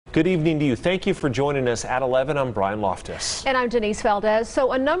Good evening to you. Thank you for joining us at 11. I'm Brian Loftus. And I'm Denise Valdez.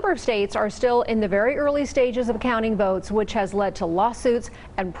 So a number of states are still in the very early stages of counting votes, which has led to lawsuits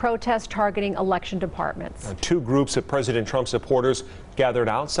and protests targeting election departments. Two groups of President Trump supporters gathered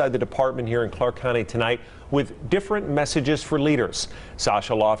outside the department here in Clark County tonight with different messages for leaders.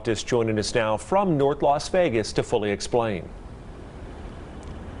 Sasha Loftus joining us now from North Las Vegas to fully explain.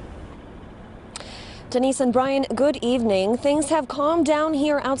 Denise and Brian, good evening. Things have calmed down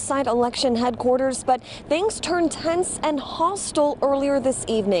here outside election headquarters, but things turned tense and hostile earlier this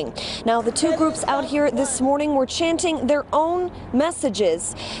evening. Now, the two groups out here this morning were chanting their own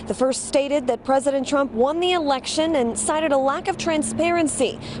messages. The first stated that President Trump won the election and cited a lack of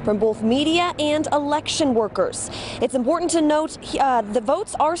transparency from both media and election workers. It's important to note the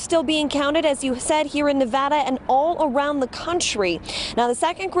votes are still being counted, as you said, here in Nevada and all around the country. Now, the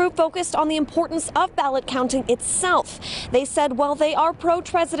second group focused on the importance of ballot counting itself. They said while they are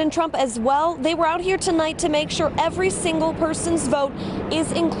pro-President Trump as well, they were out here tonight to make sure every single person's vote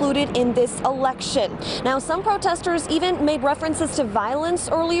is included in this election. Now, some protesters even made references to violence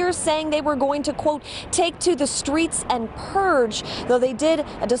earlier, saying they were going to, quote, take to the streets and purge, though they did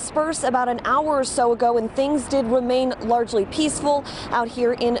disperse about an hour or so ago, and things did remain largely peaceful out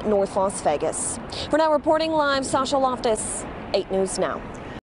here in North Las Vegas. For now, reporting live, Sasha Loftus, 8 News Now.